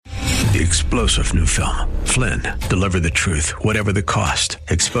The explosive new film, Flynn, deliver the truth, whatever the cost,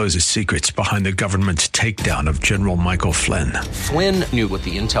 exposes secrets behind the government's takedown of General Michael Flynn. Flynn knew what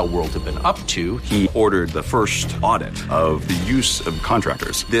the intel world had been up to. He ordered the first audit of the use of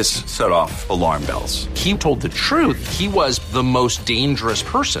contractors. This set off alarm bells. He told the truth. He was the most dangerous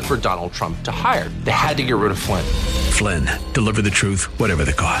person for Donald Trump to hire. They had to get rid of Flynn. Flynn, deliver the truth, whatever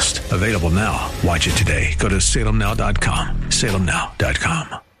the cost. Available now. Watch it today. Go to salemnow.com.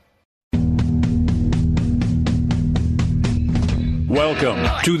 salemnow.com. Welcome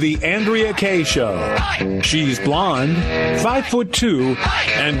to the Andrea Kaye Show. She's blonde, 5'2",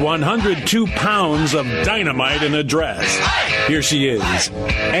 and 102 pounds of dynamite in a dress. Here she is,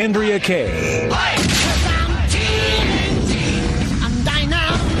 Andrea Kaye.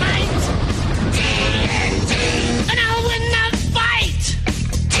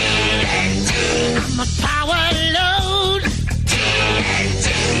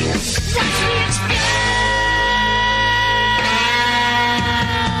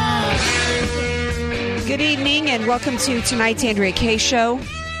 Good evening and welcome to tonight's Andrea Kaye Show.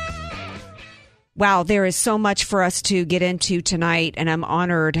 Wow, there is so much for us to get into tonight, and I'm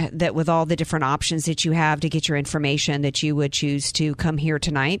honored that with all the different options that you have to get your information, that you would choose to come here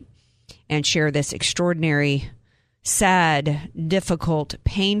tonight and share this extraordinary, sad, difficult,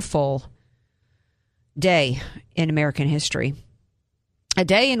 painful day in American history. A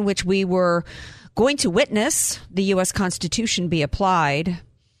day in which we were going to witness the U.S. Constitution be applied,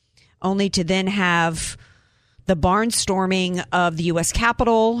 only to then have the barnstorming of the U.S.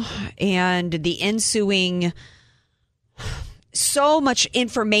 Capitol and the ensuing so much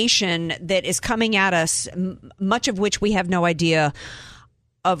information that is coming at us, much of which we have no idea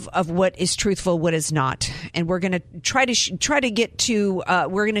of what is truthful, what is not. And we're going to try to get to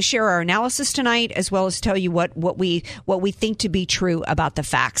we're going to share our analysis tonight, as well as tell you what we think to be true about the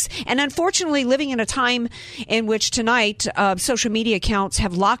facts. And unfortunately, living in a time in which tonight social media accounts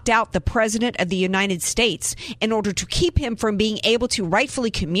have locked out the president of the United States in order to keep him from being able to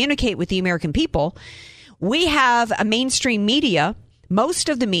rightfully communicate with the American people, we have a mainstream media, most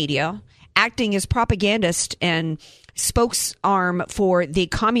of the media, acting as propagandist and spokesarm for the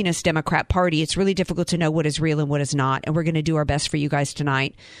Communist Democrat Party. It's really difficult to know what is real and what is not, and we're going to do our best for you guys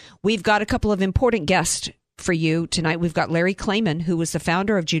tonight. We've got a couple of important guests for you tonight. We've got Larry Klayman, who was the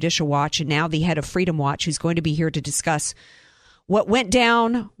founder of Judicial Watch and now the head of Freedom Watch, who's going to be here to discuss what went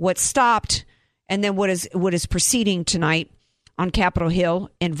down, what stopped, and then what is proceeding tonight on Capitol Hill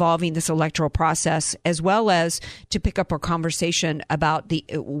involving this electoral process, as well as to pick up our conversation about the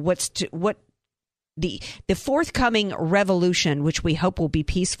forthcoming revolution, which we hope will be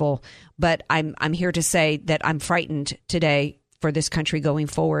peaceful. But I'm here to say that I'm frightened today for this country going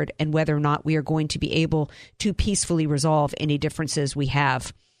forward, and whether or not we are going to be able to peacefully resolve any differences we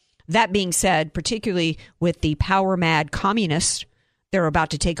have. That being said, particularly with the power-mad communists, they're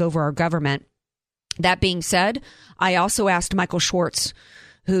about to take over our government. That being said, I also asked Michael Schwartz,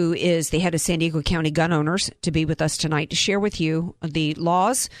 who is the head of San Diego County Gun Owners, to be with us tonight to share with you the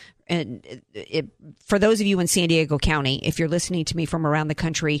laws. And for those of you in San Diego County, if you're listening to me from around the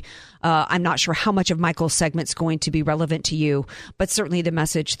country, I'm not sure how much of Michael's segment's going to be relevant to you, but certainly the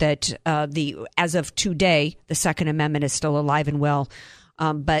message that as of today, the Second Amendment is still alive and well.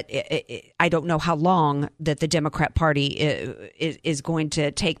 But I don't know how long that the Democrat Party is going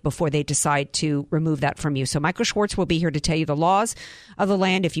to take before they decide to remove that from you. So Michael Schwartz will be here to tell you the laws of the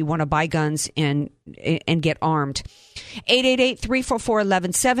land if you want to buy guns and get armed.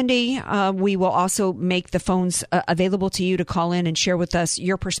 888-344-1170. We will also make the phones available to you to call in and share with us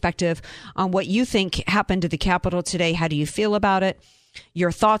your perspective on what you think happened to the Capitol today. How do you feel about it?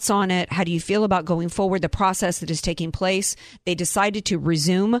 Your thoughts on it? How do you feel about going forward, the process that is taking place? They decided to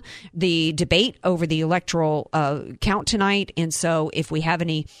resume the debate over the electoral count tonight. And so if we have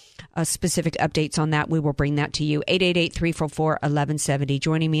any specific updates on that, we will bring that to you. 888-344-1170.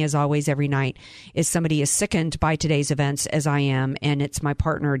 Joining me as always every night is somebody as sickened by today's events as I am. And it's my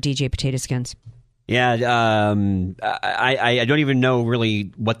partner, DJ Potato Skins. Yeah, I don't even know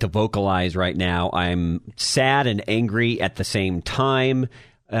really what to vocalize right now. I'm sad and angry at the same time.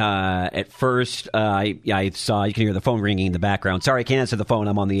 At first, I saw, you can hear the phone ringing in the background. Sorry, I can't answer the phone.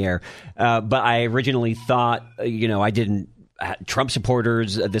 I'm on the air. But I originally thought, Trump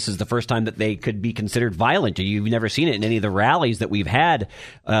supporters, this is the first time that they could be considered violent. You've never seen it in any of the rallies that we've had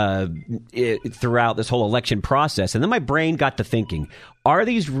throughout this whole election process. And then my brain got to thinking, are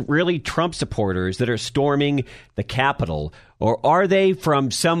these really Trump supporters that are storming the Capitol, or are they from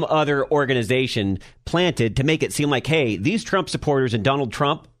some other organization planted to make it seem like, hey, these Trump supporters and Donald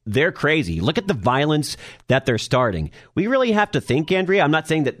Trump they're crazy. Look at the violence that they're starting. We really have to think, Andrea. I'm not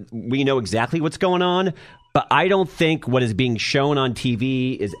saying that we know exactly what's going on, but I don't think what is being shown on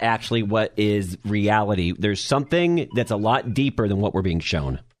TV is actually what is reality. There's something that's a lot deeper than what we're being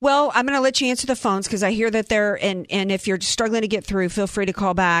shown. Well, I'm going to let you answer the phones because I hear that they're, and if you're struggling to get through, feel free to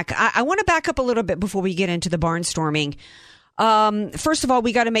call back. I want to back up a little bit before we get into the barnstorming. First of all,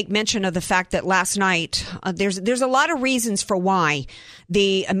 we got to make mention of the fact that last night, there's a lot of reasons for why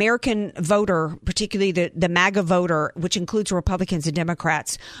the American voter, particularly the MAGA voter, which includes Republicans and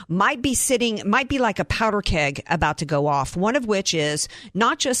Democrats, might be like a powder keg about to go off. One of which is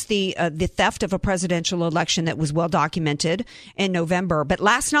not just the theft of a presidential election that was well documented in November, but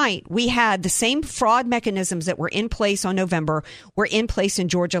last night we had the same fraud mechanisms that were in place on November were in place in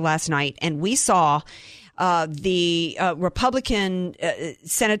Georgia last night, and we saw the Republican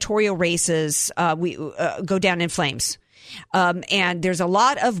senatorial races go down in flames. And there's a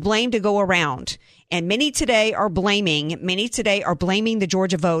lot of blame to go around. And many today are blaming the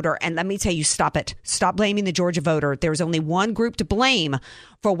Georgia voter. And let me tell you, stop it. Stop blaming the Georgia voter. There's only one group to blame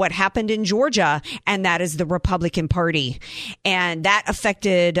for what happened in Georgia, and that is the Republican Party. And that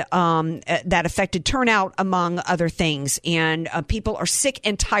affected turnout, among other things. And people are sick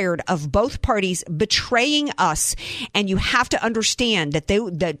and tired of both parties betraying us. And you have to understand that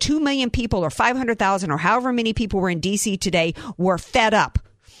the 2 million people or 500,000 or however many people were in D.C. today were fed up.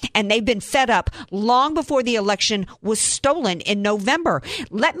 And they've been fed up long before the election was stolen in November.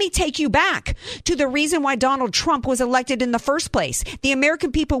 Let me take you back to the reason why Donald Trump was elected in the first place. The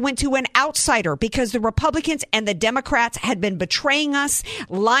American people went to an outsider because the Republicans and the Democrats had been betraying us,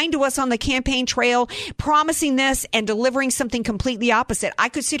 lying to us on the campaign trail, promising this and delivering something completely opposite. I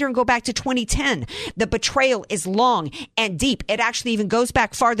could sit here and go back to 2010. The betrayal is long and deep. It actually even goes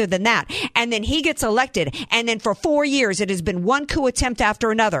back farther than that. And then he gets elected. And then for 4 years, it has been one coup attempt after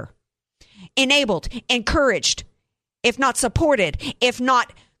another. Enabled, encouraged, if not supported, if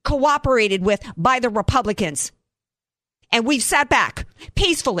not cooperated with by the Republicans. And we've sat back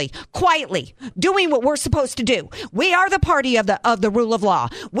peacefully, quietly, doing what we're supposed to do. We are the party of the rule of law.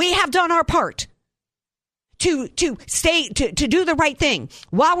 We have done our part to do the right thing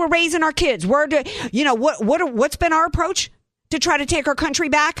while we're raising our kids. What's been our approach to try to take our country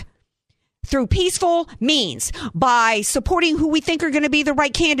back? Through peaceful means, by supporting who we think are going to be the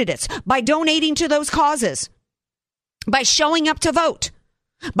right candidates, by donating to those causes, by showing up to vote,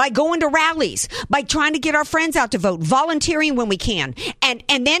 by going to rallies, by trying to get our friends out to vote, volunteering when we can. And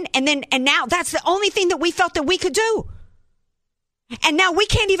now that's the only thing that we felt that we could do. And now we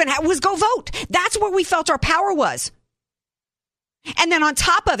can't even was go vote. That's where we felt our power was. And then on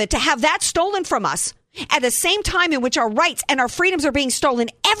top of it, to have that stolen from us at the same time in which our rights and our freedoms are being stolen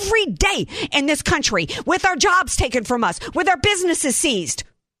every day in this country, with our jobs taken from us, with our businesses seized.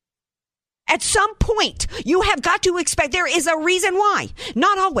 At some point, you have got to expect there is a reason why.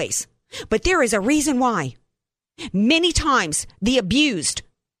 Not always, but there is a reason why. Many times, the abused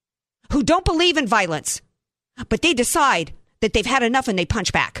who don't believe in violence, but they decide that they've had enough and they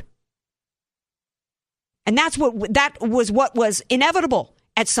punch back. And that was what was inevitable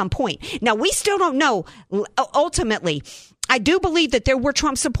at some point. Now, we still don't know. Ultimately, I do believe that there were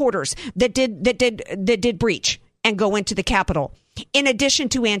Trump supporters that did breach and go into the Capitol, in addition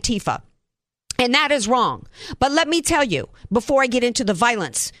to Antifa. And that is wrong. But let me tell you, before I get into the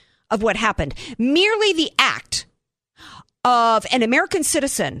violence of what happened, merely the act of an American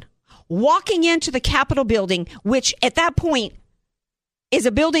citizen walking into the Capitol building, which at that point is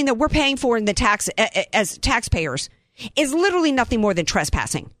a building that we're paying for in the as taxpayers, is literally nothing more than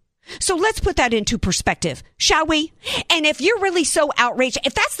trespassing. So let's put that into perspective, shall we? And if you're really so outraged,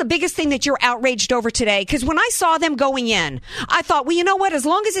 if that's the biggest thing that you're outraged over today, because when I saw them going in, I thought, well, you know what? As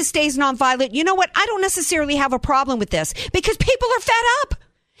long as it stays nonviolent, you know what? I don't necessarily have a problem with this, because people are fed up.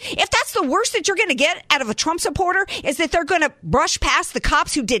 If that's the worst that you're going to get out of a Trump supporter, is that they're going to brush past the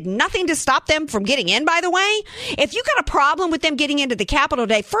cops who did nothing to stop them from getting in, by the way. If you got a problem with them getting into the Capitol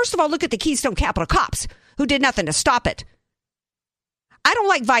today, first of all, look at the Keystone Capitol cops who did nothing to stop it. I don't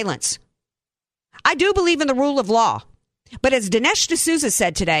like violence. I do believe in the rule of law. But as Dinesh D'Souza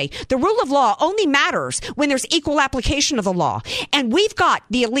said today, the rule of law only matters when there's equal application of the law. And we've got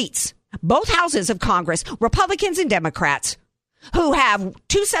the elites, both houses of Congress, Republicans and Democrats, who have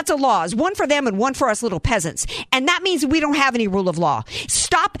two sets of laws, one for them and one for us little peasants. And that means we don't have any rule of law.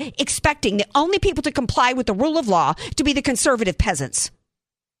 Stop expecting the only people to comply with the rule of law to be the conservative peasants.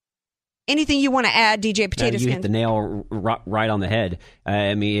 Anything you want to add, DJ Potato You Skin? hit the nail right on the head.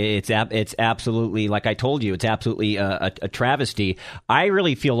 I mean, it's absolutely, like I told you, it's absolutely a travesty. I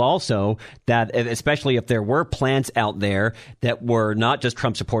really feel also that, especially if there were plants out there that were not just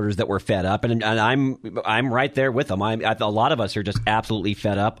Trump supporters that were fed up, and I'm right there with them. A lot of us are just absolutely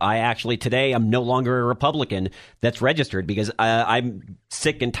fed up. Today I'm no longer a Republican that's registered because I'm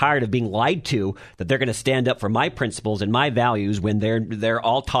sick and tired of being lied to that they're going to stand up for my principles and my values when they're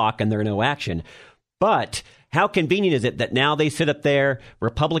all talk and they're no action. But how convenient is it that now they sit up there,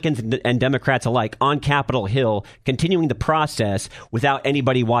 Republicans and Democrats alike, on Capitol Hill, continuing the process without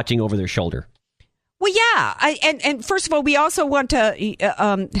anybody watching over their shoulder? Well, yeah. And first of all, we also want to,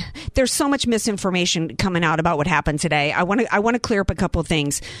 there's so much misinformation coming out about what happened today. I want to clear up a couple of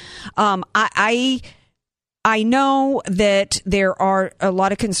things. I know that there are a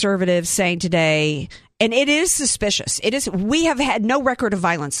lot of conservatives saying today, and it is suspicious. We have had no record of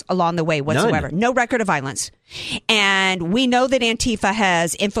violence along the way whatsoever. None. No record of violence. And we know that Antifa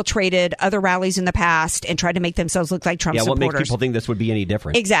has infiltrated other rallies in the past and tried to make themselves look like Trump supporters. Yeah, what makes people think this would be any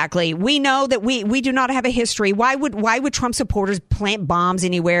different? Exactly. We know that we do not have a history. Why would Trump supporters plant bombs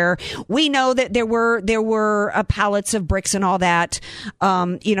anywhere? We know that there were pallets of bricks and all that.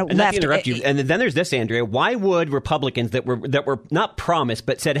 And left. Not to interrupt you. And then there's this, Andrea. Why would Republicans that were not promised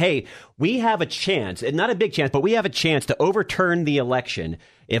but said, "Hey, we have a chance, and not a big chance, but we have a chance to overturn the election."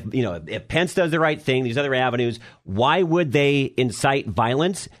 If Pence does the right thing, these other avenues, why would they incite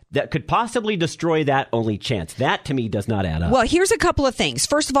violence that could possibly destroy that only chance? That, to me, does not add up. Well, here's a couple of things.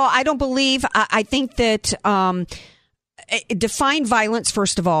 First of all, I think that define violence,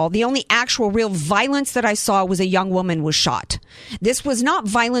 first of all. The only actual real violence that I saw was a young woman was shot. This was not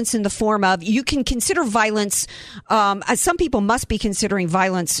violence in the form of, you can consider violence, some people must be considering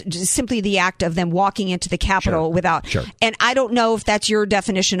violence just simply the act of them walking into the Capitol without. Sure. And I don't know if that's your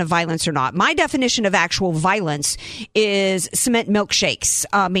definition of violence or not. My definition of actual violence is cement milkshakes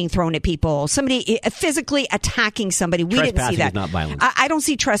being thrown at people, somebody physically attacking somebody. We didn't see that. Is not violence. I don't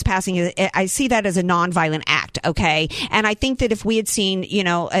see trespassing. I see that as a nonviolent act. Okay. And I think that if we had seen,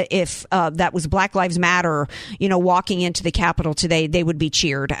 if that was Black Lives Matter, walking into the Capitol today, they would be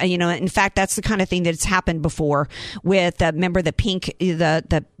cheered. In fact, that's the kind of thing that's happened before with, remember the pink,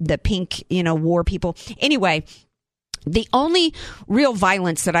 the pink, war people. Anyway, the only real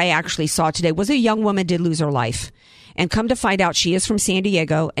violence that I actually saw today was a young woman did lose her life. And come to find out, she is from San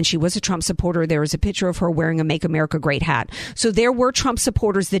Diego, and she was a Trump supporter. There was a picture of her wearing a Make America Great hat. So there were Trump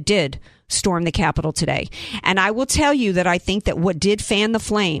supporters that did storm the Capitol today. And I will tell you that I think that what did fan the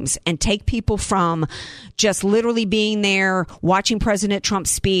flames and take people from just literally being there, watching President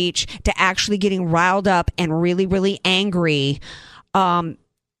Trump's speech, to actually getting riled up and really, really angry,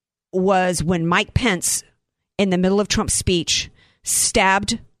 was when Mike Pence, in the middle of Trump's speech,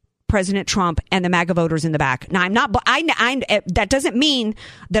 stabbed President Trump and the MAGA voters in the back. Now, that doesn't mean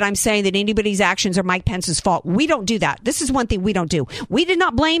that I'm saying that anybody's actions are Mike Pence's fault. We don't do that. This is one thing we don't do. We did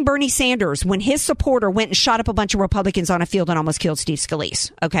not blame Bernie Sanders when his supporter went and shot up a bunch of Republicans on a field and almost killed Steve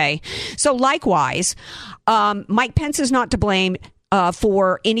Scalise. Okay. So likewise, Mike Pence is not to blame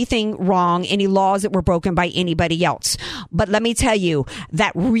for anything wrong, any laws that were broken by anybody else. But let me tell you,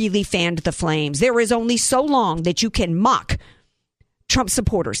 that really fanned the flames. There is only so long that you can mock Trump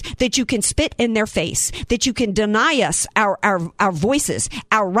supporters, that you can spit in their face, that you can deny us our voices,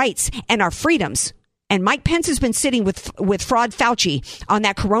 our rights, and our freedoms. And Mike Pence has been sitting with Fraud Fauci on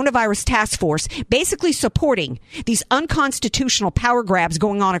that coronavirus task force, basically supporting these unconstitutional power grabs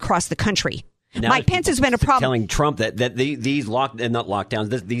going on across the country. Now, Mike Pence has been a problem. Telling Trump that these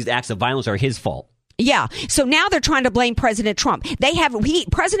these acts of violence are his fault. Yeah. So now they're trying to blame President Trump.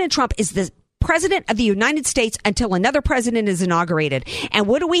 President Trump is the president of the United States until another president is inaugurated. And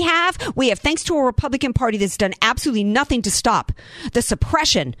what do we have? We have, thanks to a Republican Party that's done absolutely nothing to stop the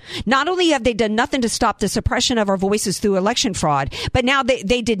suppression. Not only have they done nothing to stop the suppression of our voices through election fraud, but now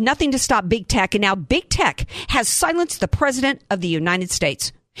they did nothing to stop big tech. And now big tech has silenced the president of the United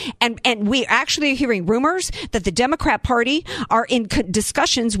States. And we actually are hearing rumors that the Democrat Party are in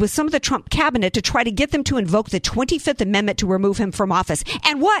discussions with some of the Trump cabinet to try to get them to invoke the 25th Amendment to remove him from office.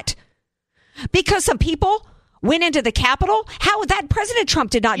 And what? Because some people went into the Capitol? How that President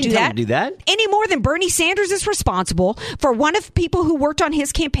Trump did not do that any more than Bernie Sanders is responsible for one of people who worked on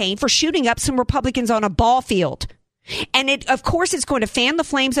his campaign for shooting up some Republicans on a ball field. And of course, it's going to fan the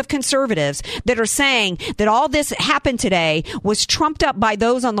flames of conservatives that are saying that all this happened today was trumped up by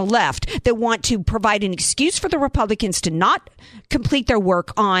those on the left that want to provide an excuse for the Republicans to not complete their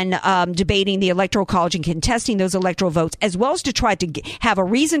work on debating the Electoral College and contesting those electoral votes, as well as to try to have a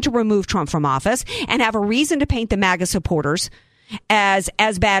reason to remove Trump from office and have a reason to paint the MAGA supporters as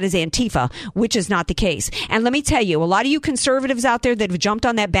bad as Antifa, which is not the case. And let me tell you, a lot of you conservatives out there that have jumped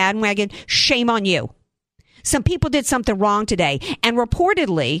on that bandwagon, shame on you. Some people did something wrong today. And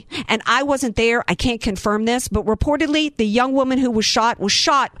reportedly, and I wasn't there, I can't confirm this, but reportedly the young woman who was shot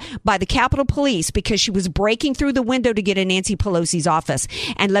by the Capitol Police because she was breaking through the window to get in Nancy Pelosi's office.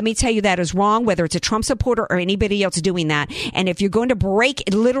 And let me tell you, that is wrong, whether it's a Trump supporter or anybody else doing that. And if you're going to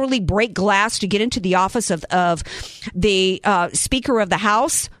literally break glass to get into the office of the Speaker of the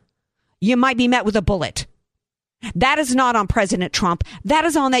House, you might be met with a bullet. That is not on President Trump. That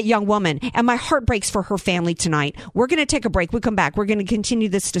is on that young woman. And my heart breaks for her family tonight. We're going to take a break. We come back. We're going to continue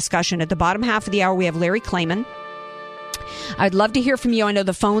this discussion. At the bottom half of the hour, we have Larry Klayman. I'd love to hear from you. I know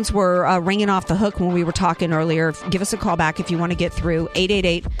the phones were ringing off the hook when we were talking earlier. Give us a call back if you want to get through.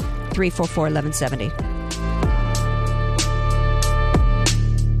 888-344-1170.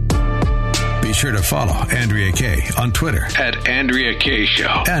 Be sure to follow Andrea Kaye on Twitter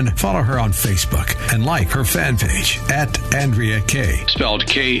 @AndreaKayeShow. and follow her on Facebook and like her fan page @AndreaKaye. Spelled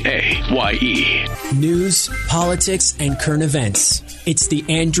Kaye. News, politics, and current events. It's the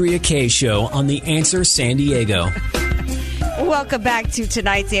Andrea Kaye Show on The Answer San Diego. Welcome back to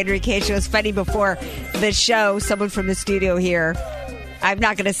tonight's Andrea Kaye Show. It's funny, before the show, someone from the studio here, I'm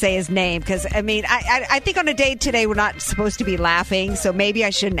not going to say his name because, I think on a day today we're not supposed to be laughing, so maybe I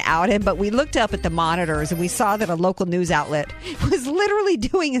shouldn't out him. But we looked up at the monitors and we saw that a local news outlet was literally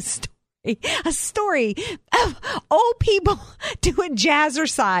doing a story of old people doing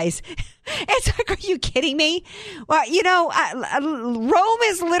jazzercise. It's like, are you kidding me? Well, Rome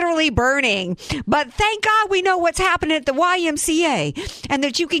is literally burning, but thank God we know what's happening at the YMCA and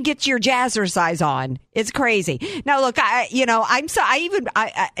that you can get your jazzercise on. It's crazy. Now, look,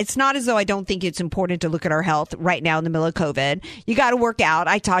 it's not as though I don't think it's important to look at our health right now in the middle of COVID. You got to work out.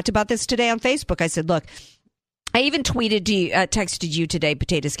 I talked about this today on Facebook. I said, look, I even texted you today,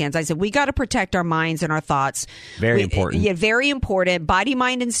 Potato Skins. I said, we got to protect our minds and our thoughts. Very important. Yeah, very important. Body,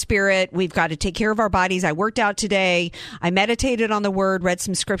 mind, and spirit. We've got to take care of our bodies. I worked out today. I meditated on the word, read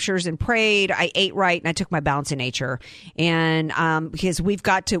some scriptures, and prayed. I ate right, and I took my Balance of Nature. And because we've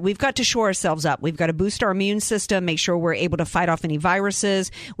got to shore ourselves up. We've got to boost our immune system, make sure we're able to fight off any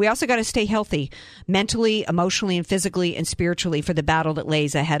viruses. We also got to stay healthy mentally, emotionally, and physically and spiritually for the battle that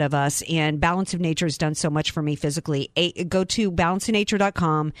lays ahead of us. And Balance of Nature has done so much for me physically. Go to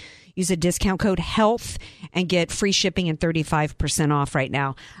balanceofnature.com, use a discount code HEALTH, and get free shipping and 35% off right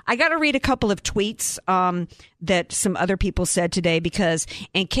now. I got to read a couple of tweets that some other people said today, because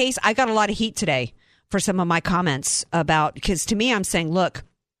in case I got a lot of heat today for some of my comments because to me, I'm saying, look,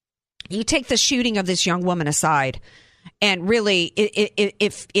 you take the shooting of this young woman aside. And really,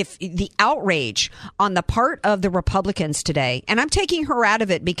 if the outrage on the part of the Republicans today, and I'm taking her out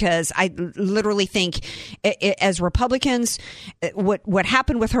of it because I literally think as Republicans, what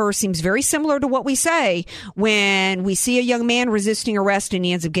happened with her seems very similar to what we say when we see a young man resisting arrest and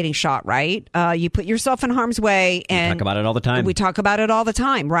he ends up getting shot, right? You put yourself in harm's way. And we talk about it all the time. We talk about it all the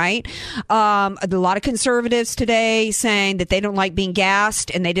time, right? A lot of conservatives today saying that they don't like being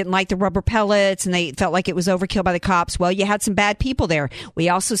gassed and they didn't like the rubber pellets and they felt like it was overkill by the cops. Well, you had some bad people there. We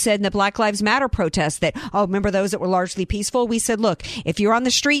also said in the Black Lives Matter protests that, remember those that were largely peaceful? We said, look, if you're on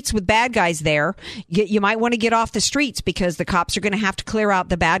the streets with bad guys there, you might want to get off the streets because the cops are going to have to clear out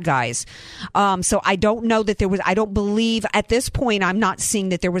the bad guys. So I don't know that I don't believe at this point, I'm not seeing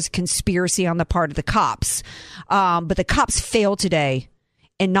that there was a conspiracy on the part of the cops. But the cops failed today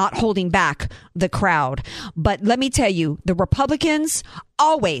and not holding back the crowd. But let me tell you, the Republicans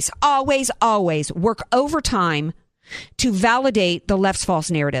always, always, always work overtime to validate the left's false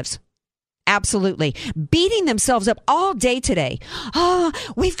narratives. Absolutely. Beating themselves up all day today.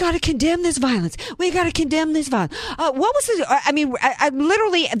 We've got to condemn this violence. We've got to condemn this violence. What was this? I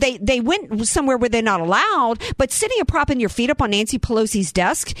literally, they went somewhere where they're not allowed, but sitting and propping your feet up on Nancy Pelosi's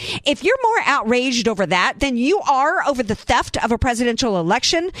desk. If you're more outraged over that than you are over the theft of a presidential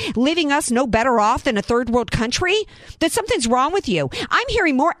election, leaving us no better off than a third world country, then something's wrong with you. I'm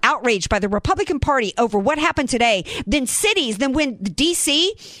hearing more outrage by the Republican Party over what happened today than when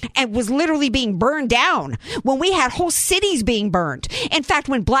D.C. and was literally being burned down, when we had whole cities being burned. In fact,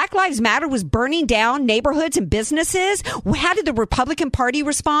 when Black Lives Matter was burning down neighborhoods and businesses, how did the Republican Party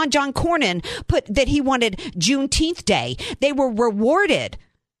respond? John Cornyn put that he wanted Juneteenth Day. They were rewarded.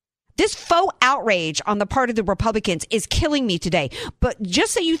 This faux outrage on the part of the Republicans is killing me today. But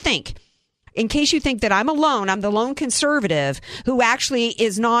just so you think, in case you think that I'm alone, I'm the lone conservative who actually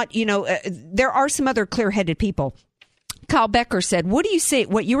is not, there are some other clear-headed people. Kyle Becker said, what do you say?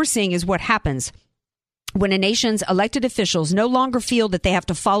 What you were seeing is what happens when a nation's elected officials no longer feel that they have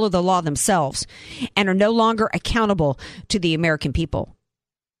to follow the law themselves and are no longer accountable to the American people.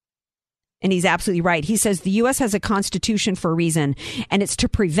 And he's absolutely right. He says the U.S. has a constitution for a reason, and it's to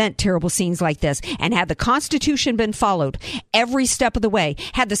prevent terrible scenes like this. And had the Constitution been followed every step of the way,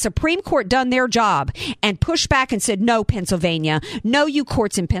 had the Supreme Court done their job and pushed back and said, no, Pennsylvania, no, you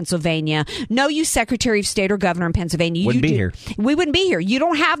courts in Pennsylvania, no, you Secretary of State or Governor in Pennsylvania. Wouldn't be here. We wouldn't be here. You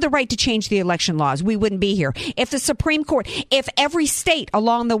don't have the right to change the election laws. We wouldn't be here. If the Supreme Court, if every state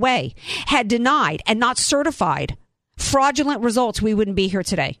along the way had denied and not certified fraudulent results, we wouldn't be here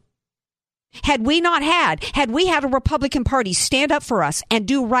today. Had we had a Republican Party stand up for us and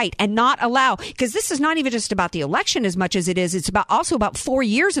do right and not allow, because this is not even just about the election as much as it's also about 4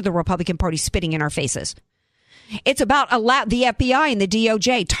 years of the Republican Party spitting in our faces. It's about the FBI and the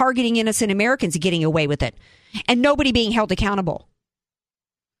DOJ targeting innocent Americans and getting away with it and nobody being held accountable.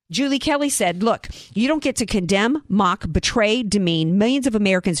 Julie Kelly said, look, you don't get to condemn, mock, betray, demean millions of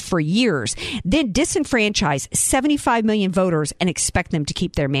Americans for years, then disenfranchise 75 million voters and expect them to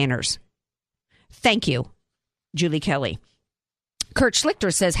keep their manners. Thank you, Julie Kelly. Kurt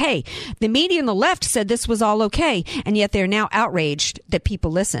Schlichter says, hey, the media and the left said this was all okay, and yet they're now outraged that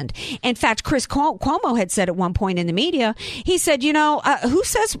people listened. In fact, Chris Cuomo had said at one point in the media, he said, who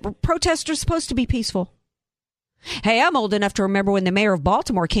says protesters are supposed to be peaceful? Hey, I'm old enough to remember when the mayor of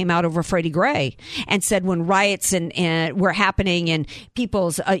Baltimore came out over Freddie Gray and said when riots and were happening and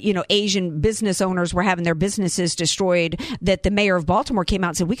people's, Asian business owners were having their businesses destroyed, that the mayor of Baltimore came out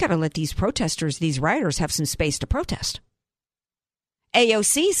and said, we got to let these protesters, these rioters have some space to protest.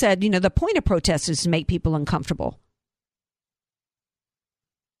 AOC said, the point of protest is to make people uncomfortable.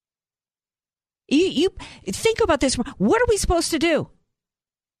 You think about this. What are we supposed to do?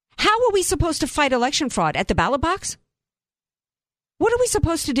 How are we supposed to fight election fraud? At the ballot box? What are we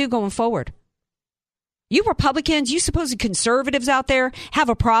supposed to do going forward? You Republicans, you supposed conservatives out there have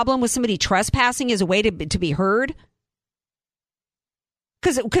a problem with somebody trespassing as a way to be heard?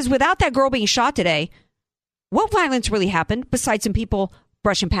 Because without that girl being shot today, what violence really happened besides some people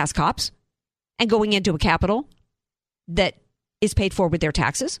brushing past cops and going into a Capitol that is paid for with their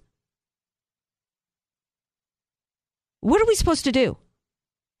taxes? What are we supposed to do?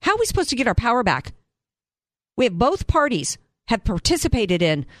 How are we supposed to get our power back? We have both parties have participated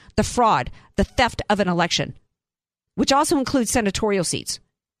in the fraud, the theft of an election, which also includes senatorial seats.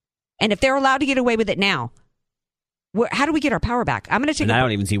 And if they're allowed to get away with it now, how do we get our power back? I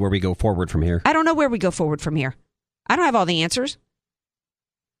don't even see where we go forward from here. I don't know where we go forward from here. I don't have all the answers.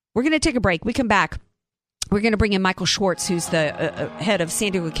 We're going to take a break. We come back. We're going to bring in Michael Schwartz, who's the head of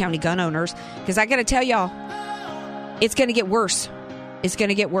San Diego County Gun Owners, because I got to tell y'all, it's going to get worse. It's going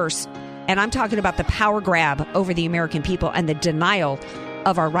to get worse. And I'm talking about the power grab over the American people and the denial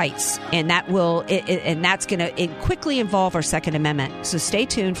of our rights. And that's going to quickly involve our Second Amendment. So stay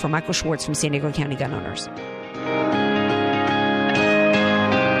tuned for Michael Schwartz from San Diego County Gun Owners.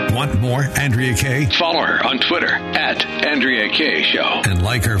 Want more Andrea Kaye? Follow her on Twitter at Andrea Kaye Show. And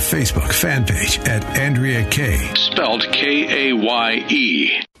like her Facebook fan page at Andrea Kaye. Spelled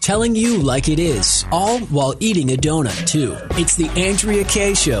Kaye. Telling you like it is, all while eating a donut, too. It's the Andrea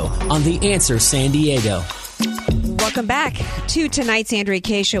Kaye Show on The Answer San Diego. Welcome back to tonight's Andrea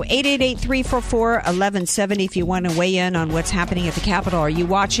Kaye Show. 888-344-1170 if you want to weigh in on what's happening at the Capitol. Are you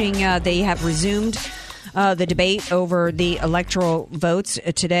watching? They have resumed the debate over the electoral votes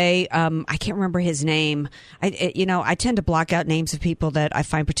today. I can't remember his name. I tend to block out names of people that I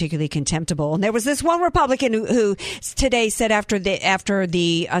find particularly contemptible. And there was this one Republican who today said after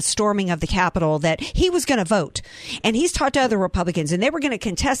the storming of the Capitol that he was going to vote, and he's talked to other Republicans, and they were going to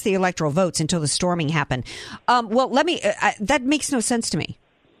contest the electoral votes until the storming happened. That makes no sense to me.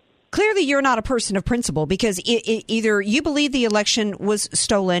 Clearly, you're not a person of principle because either you believe the election was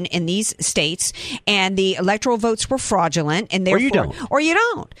stolen in these states and the electoral votes were fraudulent, and therefore, or you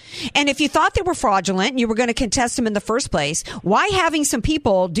don't. And if you thought they were fraudulent and you were going to contest them in the first place, why having some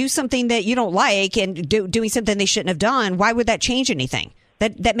people do something that you don't like and doing something they shouldn't have done? Why would that change anything?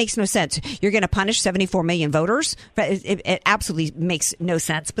 That makes no sense. You're going to punish 74 million voters? It absolutely makes no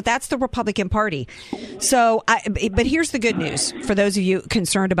sense. But that's the Republican Party. But here's the good news for those of you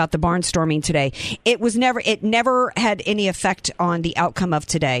concerned about the barnstorming today. It never had any effect on the outcome of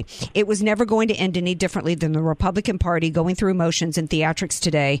today. It was never going to end any differently than the Republican Party going through motions and theatrics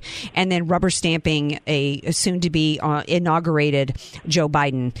today and then rubber stamping a soon-to-be inaugurated Joe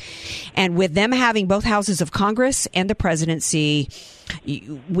Biden. And with them having both houses of Congress and the presidency,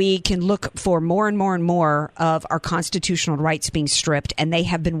 we can look for more and more and more of our constitutional rights being stripped, and they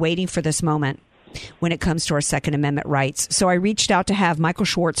have been waiting for this moment. when it comes to our Second Amendment rights. So I reached out to have Michael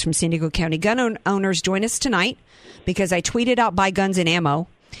Schwartz from San Diego County Gun Owners join us tonight because I tweeted out buy guns and ammo.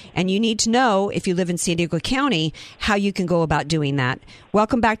 And you need to know, if you live in San Diego County, how you can go about doing that.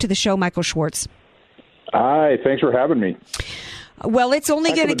 Welcome back to the show, Michael Schwartz. Hi, thanks for having me. Well, it's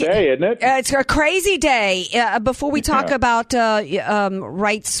only going to get day, isn't it? It's a crazy day. Before we talk about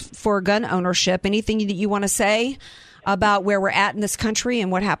rights for gun ownership, anything that you want to say about where we're at in this country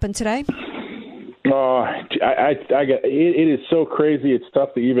and what happened today? It is so crazy. It's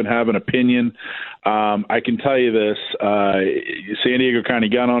tough to even have an opinion. I can tell you this: San Diego County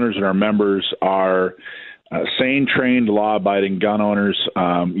gun owners and our members are sane, trained, law-abiding gun owners.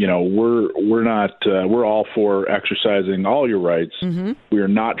 We're all for exercising all your rights. Mm-hmm. We are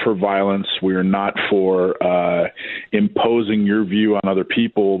not for violence. We are not for imposing your view on other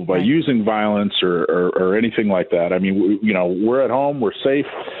people by using violence or anything like that. I mean, we're at home. We're safe.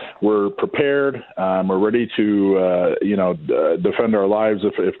 We're prepared. We're ready to, defend our lives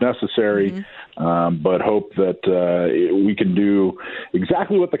if necessary. Mm-hmm. But hope that we can do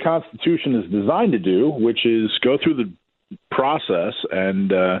exactly what the Constitution is designed to do, which is go through the process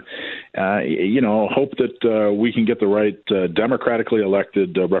and, hope that we can get the right democratically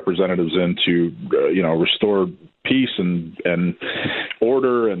elected representatives in to, restore peace and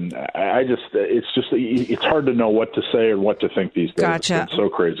order. And it's hard to know what to say or what to think these days. Gotcha. It's so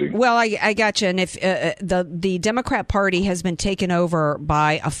crazy. Well, I gotcha. And if the Democrat Party has been taken over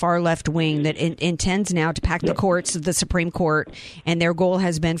by a far left wing that intends now to pack the courts of the Supreme Court, and their goal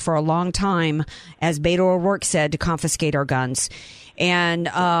has been for a long time, as Beto O'Rourke said, to confiscate our guns. And,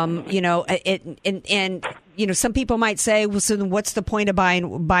 some people might say, well, so then what's the point of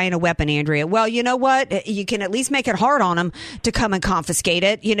buying a weapon, Andrea? Well, you know what? You can at least make it hard on them to come and confiscate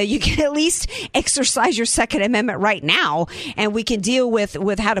it. You can at least exercise your Second Amendment right now, and we can deal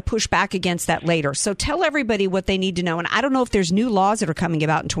with how to push back against that later. So tell everybody what they need to know. And I don't know if there's new laws that are coming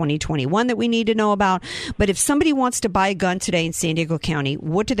about in 2021 that we need to know about, but if somebody wants to buy a gun today in San Diego County,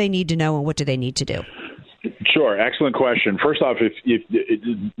 what do they need to know and what do they need to do? Sure. Excellent question. First off, if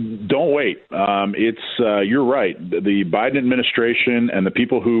don't wait. You're right. The Biden administration and the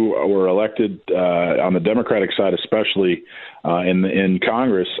people who were elected on the Democratic side, especially in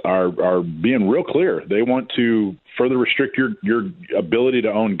Congress, are being real clear. They want to further restrict your ability to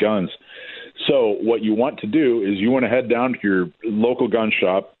own guns. So what you want to do is you want to head down to your local gun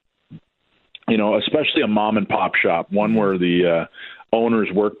shop, especially a mom and pop shop, one where the owners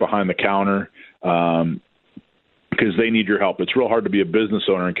work behind the counter. Because they need your help. It's real hard to be a business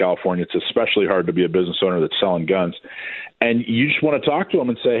owner in California. It's especially hard to be a business owner that's selling guns. And you just want to talk to them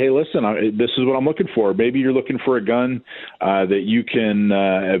and say, hey, listen, this is what I'm looking for. Maybe you're looking for a gun that you can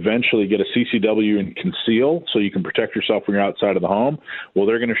eventually get a CCW and conceal so you can protect yourself when you're outside of the home. Well,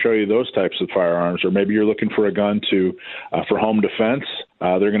 they're going to show you those types of firearms. Or maybe you're looking for a gun for home defense.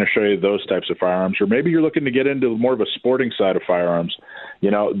 They're going to show you those types of firearms. Or maybe you're looking to get into more of a sporting side of firearms.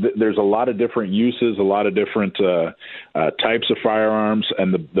 There's a lot of different uses, a lot of different types of firearms,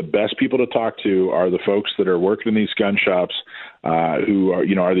 and the best people to talk to are the folks that are working in these gun shops who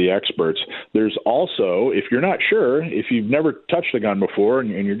are the experts. There's also, if you're not sure, if you've never touched a gun before and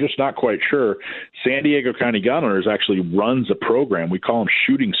you're just not quite sure, San Diego County Gun Owners actually runs a program. We call them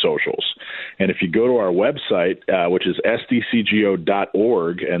shooting socials. And if you go to our website, which is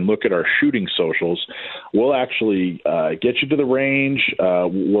sdcgo.org, and look at our shooting socials, we'll actually get you to the range.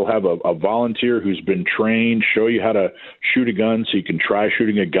 We'll have a volunteer who's been trained, show you how to shoot a gun so you can try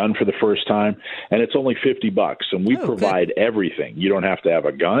shooting a gun for the first time. And it's only $50. And we provide everything. You don't have to have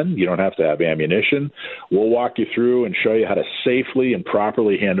a gun. You don't have to have ammunition. We'll walk you through and show you how to safely and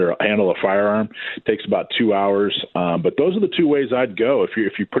properly handle a firearm. It takes about 2 hours. But those are the two ways I'd go. If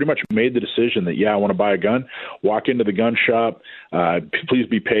you pretty much made the decision that, I want to buy a gun, walk into the gun shop. Please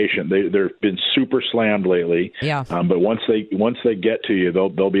be patient. They've been super slammed lately. Yeah. But once they get to you,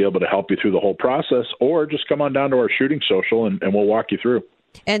 they'll be able to help you through the whole process, or just come on down to our shooting social and we'll walk you through.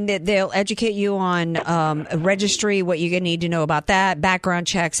 And they'll educate you on registry, what you're going to need to know about that, background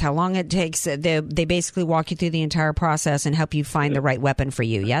checks, how long it takes. They basically walk you through the entire process and help you find the right weapon for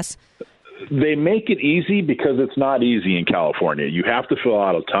you, yes? They make it easy because it's not easy in California. You have to fill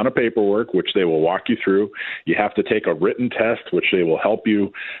out a ton of paperwork, which they will walk you through. You have to take a written test, which they will help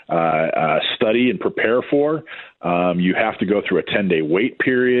you study and prepare for. You have to go through a 10-day wait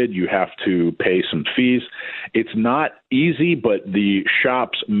period. You have to pay some fees. It's not easy, but the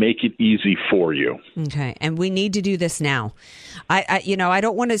shops make it easy for you. Okay, and we need to do this now. I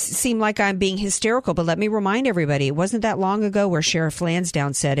don't want to seem like I'm being hysterical, but let me remind everybody, it wasn't that long ago where Sheriff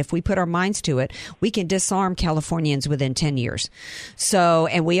Lansdowne said, if we put our minds to it, we can disarm Californians within 10 years. So,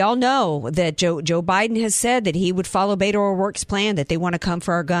 and we all know that Joe Biden has said that he would follow Beto O'Rourke's plan, that they want to come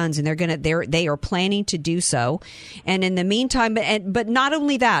for our guns, and they are planning to do so. And in the meantime, but not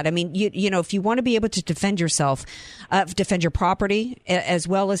only that, I mean, if you want to be able to defend yourself, defend your property, as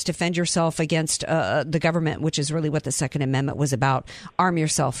well as defend yourself against the government, which is really what the Second Amendment was about. Arm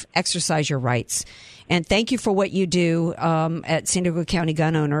yourself, exercise your rights. And thank you for what you do at San Diego County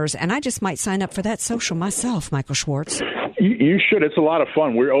Gun Owners. And I just might sign up for that social myself, Michael Schwartz. You should. It's a lot of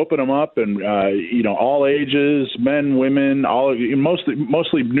fun. We open them up, and all ages, men, women,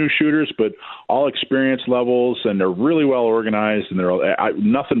 mostly new shooters, but all experience levels, and they're really well organized, and they're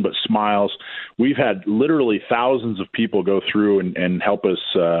nothing but smiles. We've had literally thousands of people go through and help us,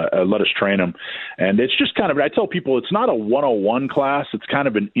 let us train them, and it's just kind of. I tell people it's not a 101 class; it's kind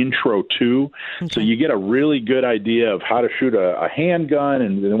of an intro to. Okay. So you get a really good idea of how to shoot a handgun,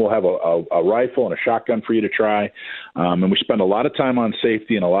 and then we'll have a rifle and a shotgun for you to try. And we spend a lot of time on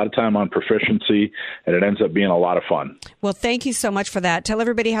safety and a lot of time on proficiency, and it ends up being a lot of fun. Well, thank you so much for that. Tell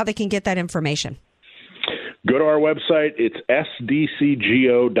everybody how they can get that information. Go to our website. It's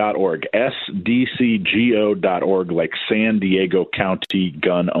sdcgo.org, sdcgo.org, like San Diego County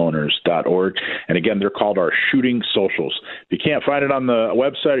Gun Owners.org. And again, they're called our shooting socials. If you can't find it on the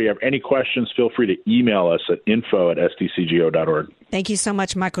website or you have any questions, feel free to email us at info@sdcgo.org. Thank you so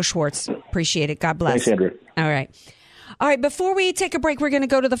much, Michael Schwartz. Appreciate it. God bless. Thanks, Andrew. All right. All right, before we take a break, we're going to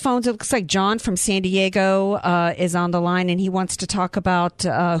go to the phones. It looks like John from San Diego is on the line, and he wants to talk about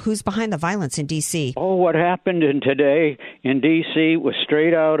who's behind the violence in D.C. Oh, what happened today in D.C. was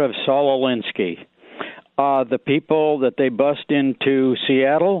straight out of Saul Alinsky. The people that they bust into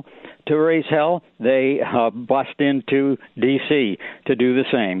Seattle to raise hell, they bust into D.C. to do the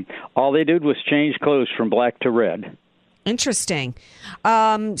same. All they did was change clothes from black to red. Interesting.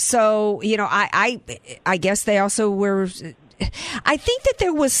 So, I guess they also were. I think that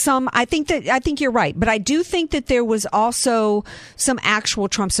there was some. I think you're right, but I do think that there was also some actual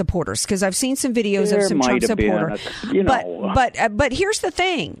Trump supporters, because I've seen some videos of some Trump supporters. But here's the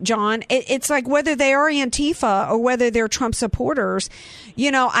thing, John. It's like whether they are Antifa or whether they're Trump supporters.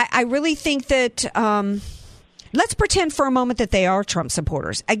 I really think that. Let's pretend for a moment that they are Trump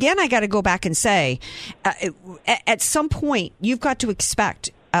supporters. Again, I got to go back and say, at some point, you've got to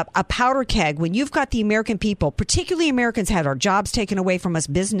expect a powder keg when you've got the American people, particularly Americans, had our jobs taken away from us,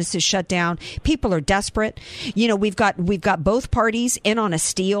 businesses shut down, people are desperate. We've got both parties in on a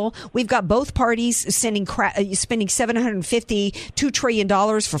steal. We've got both parties spending $752 trillion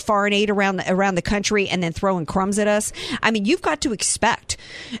for foreign aid around the country and then throwing crumbs at us. I mean, you've got to expect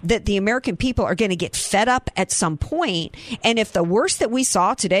that the American people are going to get fed up at some point. And if the worst that we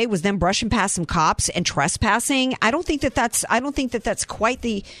saw today was them brushing past some cops and trespassing, I don't think that that's quite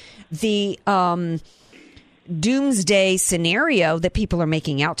the doomsday scenario that people are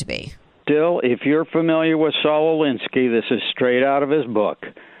making out to be. Still, if you're familiar with Saul Alinsky, this is straight out of his book.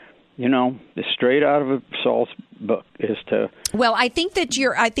 Straight out of Saul's book is to. Well, I think that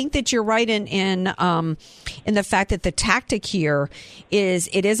you're right in the fact that the tactic here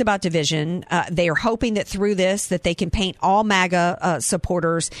is about division. They are hoping that through this that they can paint all MAGA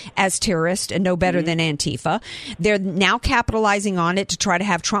supporters as terrorists and no better than Antifa. They're now capitalizing on it to try to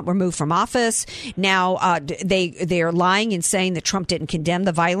have Trump removed from office. Now they are lying and saying that Trump didn't condemn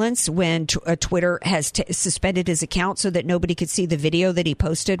the violence when Twitter has suspended his account so that nobody could see the video that he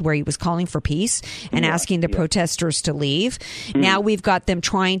posted where he was calling for peace and asking the protesters to leave. Now we've got them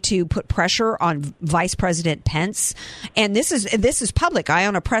trying to put pressure on Vice President Pence, and this is public.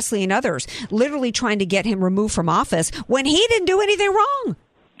 Ayanna Pressley and others literally trying to get him removed from office when he didn't do anything wrong.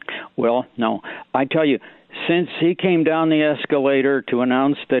 Well, no, I tell you, since he came down the escalator to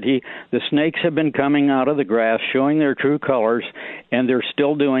announce that the snakes have been coming out of the grass, showing their true colors, and they're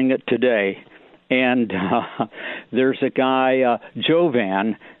still doing it today. And there's a guy,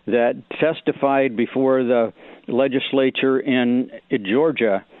 Jovan, that testified before the legislature in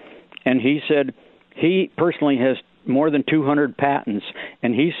Georgia, and he said he personally has more than 200 patents,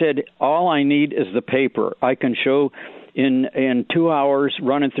 and he said, all I need is the paper. I can show in 2 hours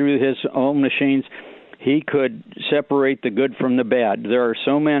running through his own machines, he could separate the good from the bad. There are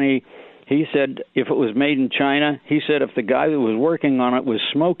so many. He said if it was made in China, he said if the guy that was working on it was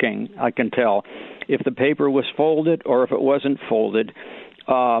smoking, I can tell. If the paper was folded or if it wasn't folded,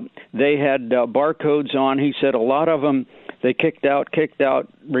 They had barcodes on. He said a lot of them they kicked out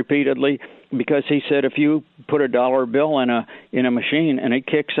repeatedly because he said if you put a dollar bill in a machine and it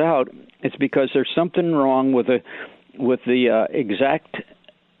kicks out, it's because there's something wrong with the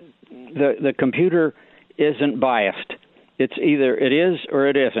computer isn't biased. It's either it is or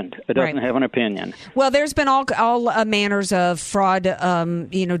it isn't. It doesn't have an opinion. Well, there's been all manners of fraud,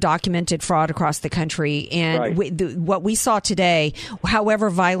 documented fraud across the country. And what we saw today, however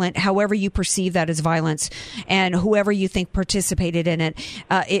violent, however you perceive that as violence, and whoever you think participated in it,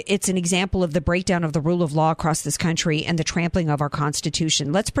 it's an example of the breakdown of the rule of law across this country and the trampling of our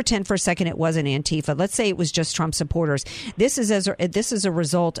Constitution. Let's pretend for a second it wasn't Antifa. Let's say it was just Trump supporters. This is a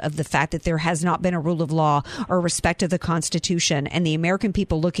result of the fact that there has not been a rule of law or respect of the Constitution, and the American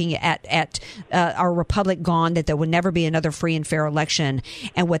people looking at our republic gone, that there would never be another free and fair election,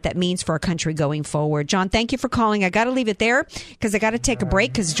 and what that means for our country going forward. John, thank you for calling. I got to leave it there because I got to take a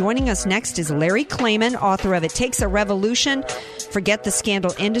break, because joining us next is Larry Klayman, author of It Takes a Revolution, Forget the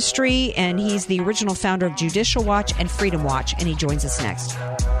Scandal Industry, and he's the original founder of Judicial Watch and Freedom Watch, and he joins us next.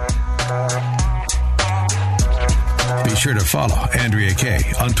 Be sure to follow Andrea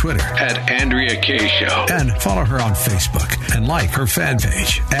Kaye on Twitter @AndreaKayeShow. And follow her on Facebook and like her fan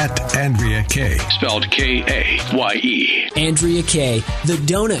page @AndreaKaye. Spelled Kaye. Andrea Kaye, the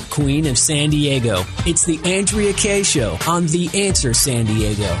donut queen of San Diego. It's the Andrea Kaye Show on The Answer San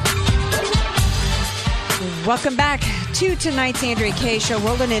Diego. Welcome back to tonight's Andrea Kaye Show.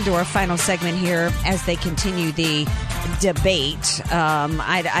 Rolling into our final segment here as they continue the debate.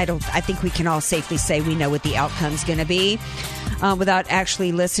 I think we can all safely say we know what the outcome's going to be without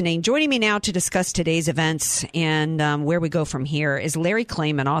actually listening. Joining me now to discuss today's events and where we go from here is Larry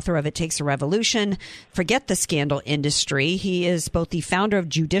Klayman, author of It Takes a Revolution, Forget the Scandal Industry. He is both the founder of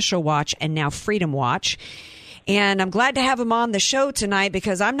Judicial Watch and now Freedom Watch. And I'm glad to have him on the show tonight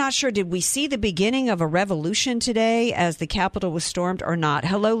because I'm not sure, did we see the beginning of a revolution today as the Capitol was stormed or not?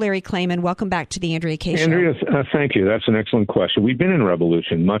 Hello, Larry Klayman. Welcome back to the Andrea Kaye Show. Andrea, thank you. That's an excellent question. We've been in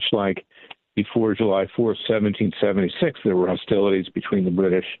revolution, much like before July 4th, 1776, there were hostilities between the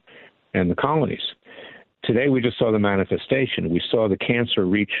British and the colonies. Today, we just saw the manifestation. We saw the cancer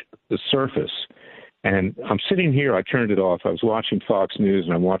reach the surface. And I'm sitting here, I turned it off. I was watching Fox News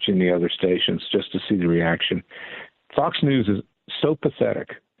and I'm watching the other stations just to see the reaction. Fox News is so pathetic.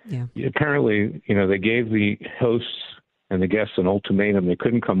 Yeah. Apparently, they gave the hosts and the guests an ultimatum. They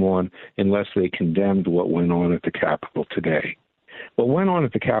couldn't come on unless they condemned what went on at the Capitol today. What went on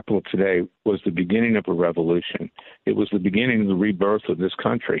at the Capitol today was the beginning of a revolution. It was the beginning of the rebirth of this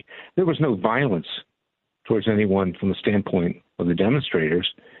country. There was no violence towards anyone from the standpoint of the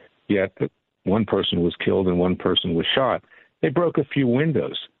demonstrators, yet one person was killed and one person was shot. They broke a few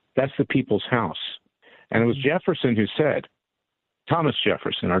windows. That's the people's house. And it was Jefferson who said, Thomas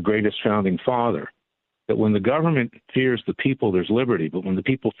Jefferson, our greatest founding father, that when the government fears the people, there's liberty. But when the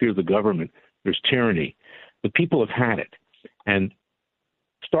people fear the government, there's tyranny. The people have had it. And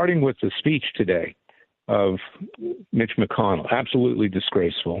starting with the speech today of Mitch McConnell, absolutely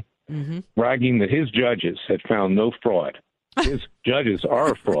disgraceful, bragging that his judges had found no fraud. His judges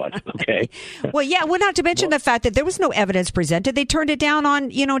are a fraud, okay? Well, yeah, well, not to mention the fact that there was no evidence presented. They turned it down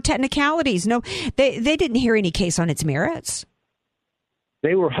on, technicalities. No, they didn't hear any case on its merits.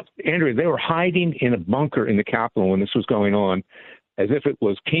 They were hiding in a bunker in the Capitol when this was going on, as if it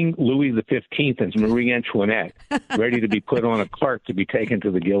was King Louis XV and Marie Antoinette, ready to be put on a cart to be taken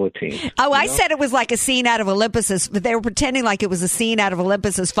to the guillotine. Oh, I said it was like a scene out of Olympus, but they were pretending like it was a scene out of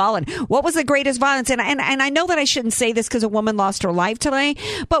Olympus Has Fallen. What was the greatest violence? And I know that I shouldn't say this because a woman lost her life today,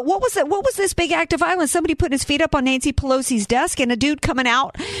 but what was it? What was this big act of violence? Somebody putting his feet up on Nancy Pelosi's desk and a dude coming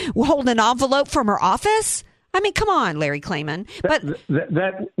out holding an envelope from her office? I mean, come on, Larry Klayman. But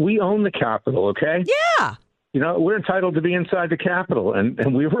that we own the Capitol, okay? Yeah. We're entitled to be inside the Capitol,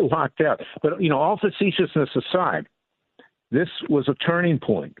 and we were locked out. But, all facetiousness aside, this was a turning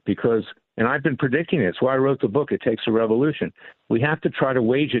point because, and I've been predicting it, it's why I wrote the book, It Takes a Revolution. We have to try to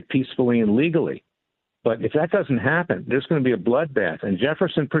wage it peacefully and legally. But if that doesn't happen, there's going to be a bloodbath. And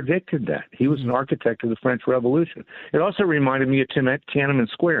Jefferson predicted that. He was an architect of the French Revolution. It also reminded me of Tiananmen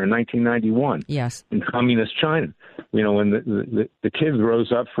Square in 1991. Yes. In communist China. When the kids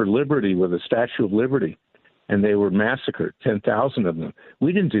rose up for liberty with a Statue of Liberty. And they were massacred, 10,000 of them.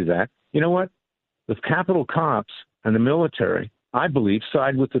 We didn't do that. You know what? The Capitol cops and the military, I believe,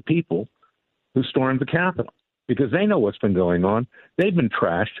 side with the people who stormed the Capitol because they know what's been going on. They've been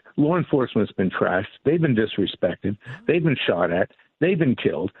trashed. Law enforcement's been trashed. They've been disrespected. They've been shot at. They've been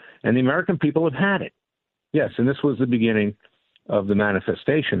killed. And the American people have had it. Yes, and this was the beginning of the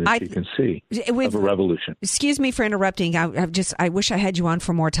manifestation, as you can see, of a revolution. Excuse me for interrupting. I wish I had you on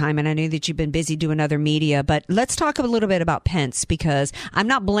for more time, and I knew that you've been busy doing other media. But let's talk a little bit about Pence, because I'm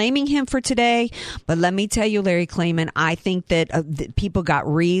not blaming him for today. But let me tell you, Larry Klayman, I think that people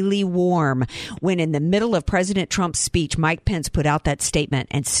got really warm when, in the middle of President Trump's speech, Mike Pence put out that statement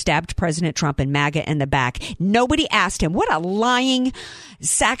and stabbed President Trump and MAGA in the back. Nobody asked him. What a lying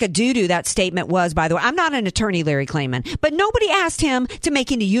sack of doo-doo that statement was, by the way. I'm not an attorney, Larry Klayman, but nobody asked him to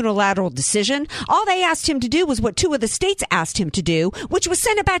make any unilateral decision. All they asked him to do was what two of the states asked him to do, which was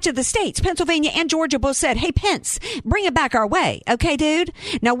send it back to the states. Pennsylvania and Georgia both said, hey, Pence, bring it back our way. Okay, dude?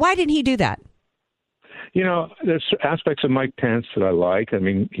 Now, why didn't he do that? You know, there's aspects of Mike Pence that I like. I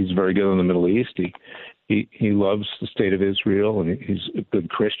mean, he's very good in the Middle East. He loves the state of Israel, and he's a good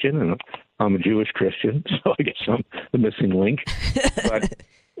Christian, and I'm a Jewish Christian, so I guess I'm the missing link.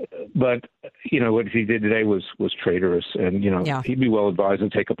 But you know, what he did today was traitorous, and he'd be well advised to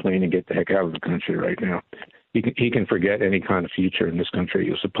take a plane and get the heck out of the country right now. He can forget any kind of future in this country.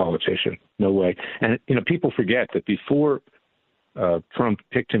 He was a politician. No way. And people forget that before Trump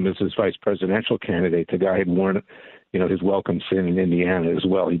picked him as his vice presidential candidate, the guy had worn his welcome sin in Indiana as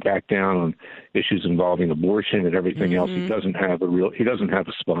well. He backed down on issues involving abortion and everything else. He doesn't have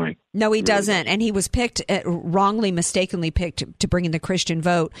a spine. No, he doesn't. And he was picked, mistakenly picked to bring in the Christian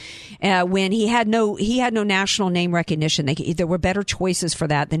vote when he had no national name recognition. There were better choices for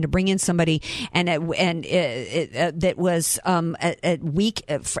that than to bring in somebody that was weak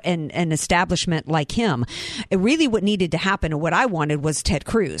and an establishment like him. Really, what needed to happen and what I wanted was Ted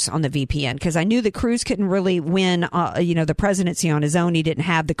Cruz on the VPN, because I knew that Cruz couldn't really win the presidency on his own. He didn't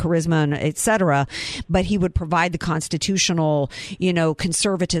have the charisma, et cetera, but he would provide the constitutional,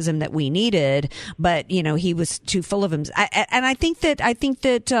 conservatism that we needed. But, he was too full of him. And I think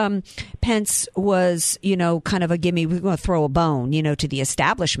that Pence was, kind of a gimme, we're going to throw a bone, to the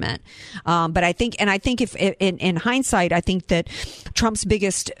establishment. But I think if in hindsight, I think that Trump's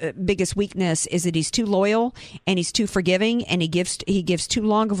biggest weakness is that he's too loyal and he's too forgiving, and he gives too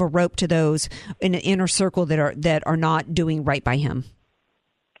long of a rope to those in the inner circle that are not doing right by him.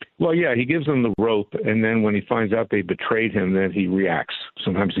 Well, yeah, he gives them the rope, and then when he finds out they betrayed him, then he reacts.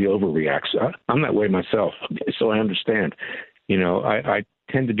 Sometimes he overreacts. I'm that way myself, so I understand. I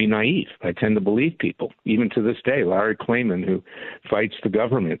tend to be naive. I tend to believe people. Even to this day, Larry Klayman, who fights the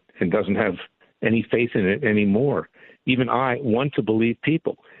government and doesn't have any faith in it anymore, even I want to believe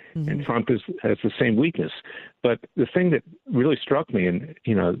people. Mm-hmm. And Trump has the same weakness. But the thing that really struck me, and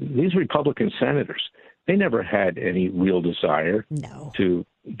these Republican senators, they never had any real desire to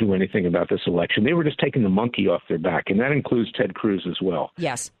do anything about this election. They were just taking the monkey off their back, and that includes Ted Cruz as well.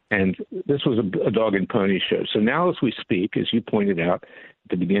 Yes. And this was a dog and pony show. So now as we speak, as you pointed out at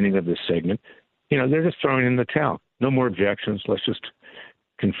the beginning of this segment, they're just throwing in the towel. No more objections. Let's just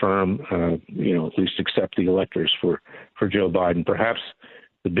confirm, at least accept the electors for Joe Biden, perhaps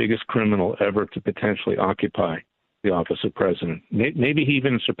the biggest criminal ever to potentially occupy the office of president. Maybe he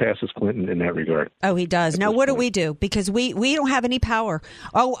even surpasses Clinton in that regard. Oh, he does. Now, what do we do? Because we don't have any power.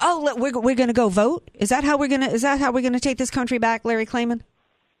 We're going to go vote. Is that how we're going to take this country back, Larry Klayman?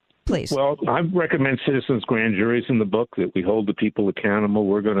 Please. Well, I recommend citizens' grand juries in the book, that we hold the people accountable.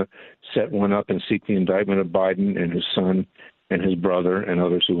 We're going to set one up and seek the indictment of Biden and his son and his brother and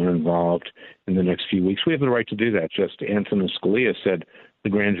others who were involved in the next few weeks. We have the right to do that. Just Antonin Scalia said the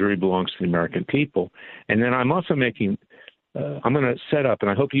grand jury belongs to the American people. And then I'm also I'm going to set up,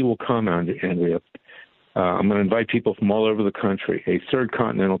 and I hope you will come, Andrea, I'm going to invite people from all over the country, a Third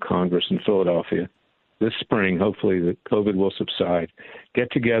Continental Congress in Philadelphia this spring. Hopefully the COVID will subside.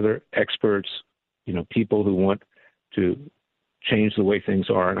 Get together experts, people who want to change the way things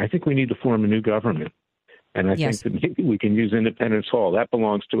are. And I think we need to form a new government. And I think that maybe we can use Independence Hall. That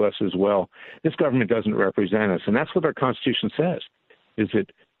belongs to us as well. This government doesn't represent us. And that's what our Constitution says, is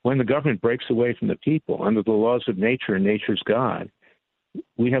that when the government breaks away from the people under the laws of nature and nature's God,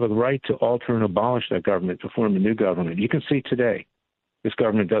 we have a right to alter and abolish that government to form a new government. You can see today, this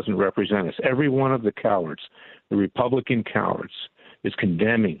government doesn't represent us. Every one of the cowards, the Republican cowards, is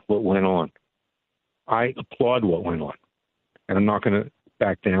condemning what went on. I applaud what went on, and I'm not going to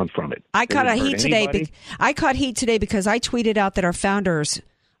back down from it. I caught heat today because I tweeted out that our founders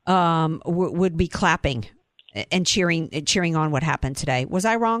would be clapping and cheering on what happened today. Was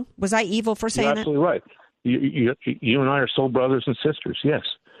I wrong? Was I evil for saying that? You're absolutely right. You and I are soul brothers and sisters. Yes,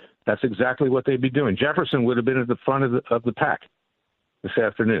 that's exactly what they'd be doing. Jefferson would have been at the front of the pack this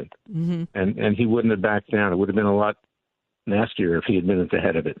afternoon, and he wouldn't have backed down. It would have been a lot nastier if he had been at the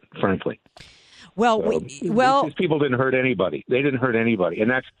head of it, frankly. Well, these people didn't hurt anybody. They didn't hurt anybody, and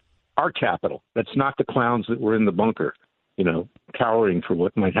that's our capital. That's not the clowns that were in the bunker cowering for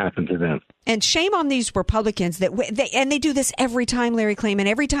what might happen to them. And shame on these Republicans they do this every time, Larry Klayman.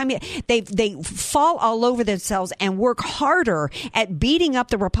 Every time they fall all over themselves and work harder at beating up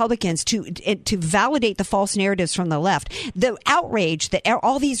the Republicans to validate the false narratives from the left. The outrage that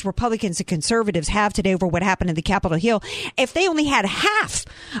all these Republicans and conservatives have today over what happened in the Capitol Hill, if they only had half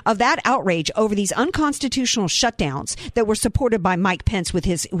of that outrage over these unconstitutional shutdowns that were supported by Mike Pence with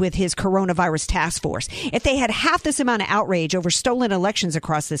his coronavirus task force, if they had half this amount of outrage over stolen elections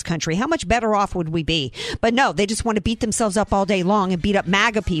across this country, how much better off would we be? But no, they just want to beat themselves up all day long and beat up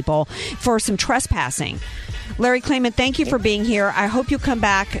MAGA people for some trespassing. Larry Klayman, thank you for being here. I hope you come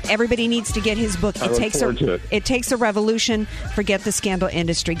back. Everybody needs to get his book. It Takes a Revolution. Forget the Scandal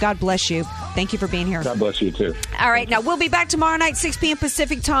Industry. God bless you. Thank you for being here. God bless you, too. All right. Now, we'll be back tomorrow night, 6 p.m.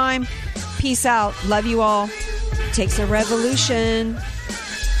 Pacific time. Peace out. Love you all. Takes a revolution.